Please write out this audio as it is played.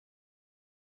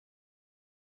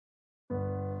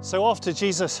So after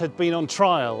Jesus had been on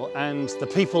trial and the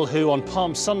people who on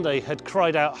Palm Sunday had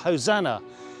cried out, "Hosanna,"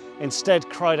 instead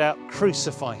cried out,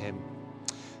 "Crucify him,"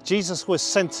 Jesus was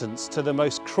sentenced to the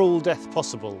most cruel death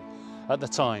possible at the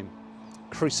time,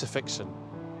 crucifixion.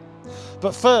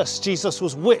 But first, Jesus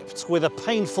was whipped with a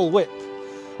painful whip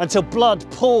until blood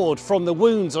poured from the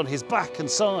wounds on his back and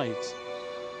side.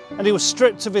 And he was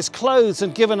stripped of his clothes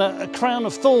and given a crown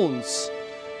of thorns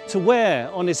to wear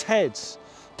on his head,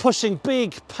 pushing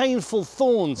big, painful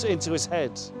thorns into his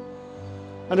head.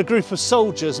 And a group of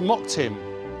soldiers mocked him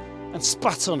and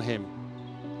spat on him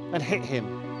and hit him.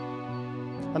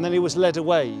 And then he was led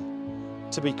away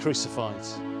to be crucified.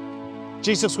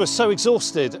 Jesus was so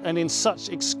exhausted and in such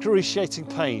excruciating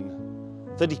pain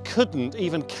that he couldn't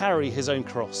even carry his own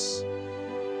cross.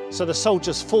 So the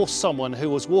soldiers forced someone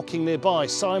who was walking nearby,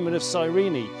 Simon of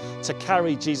Cyrene, to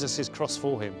carry Jesus' cross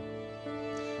for him.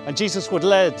 And Jesus was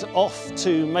led off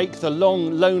to make the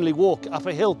long, lonely walk up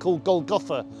a hill called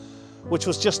Golgotha, which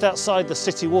was just outside the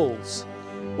city walls,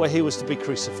 where he was to be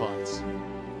crucified.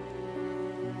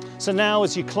 So now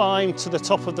as you climb to the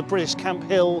top of the British Camp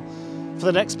Hill for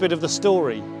the next bit of the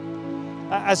story,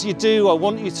 as you do, I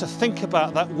want you to think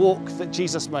about that walk that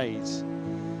Jesus made.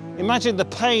 Imagine the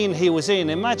pain he was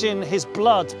in. Imagine his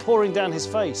blood pouring down his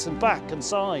face and back and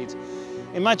side.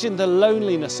 Imagine the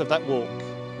loneliness of that walk.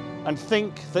 And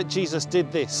think that Jesus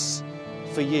did this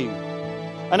for you.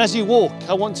 And as you walk,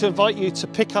 I want to invite you to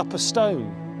pick up a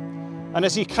stone. And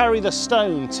as you carry the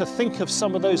stone, to think of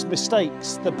some of those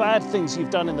mistakes, the bad things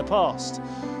you've done in the past,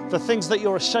 the things that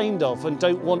you're ashamed of and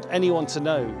don't want anyone to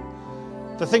know,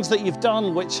 the things that you've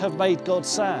done which have made God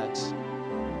sad.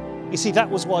 You see, that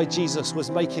was why Jesus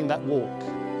was making that walk,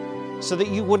 so that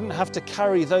you wouldn't have to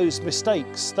carry those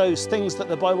mistakes, those things that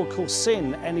the Bible calls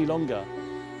sin, any longer.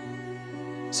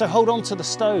 So hold on to the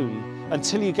stone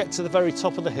until you get to the very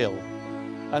top of the hill,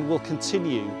 and we'll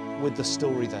continue with the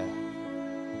story there.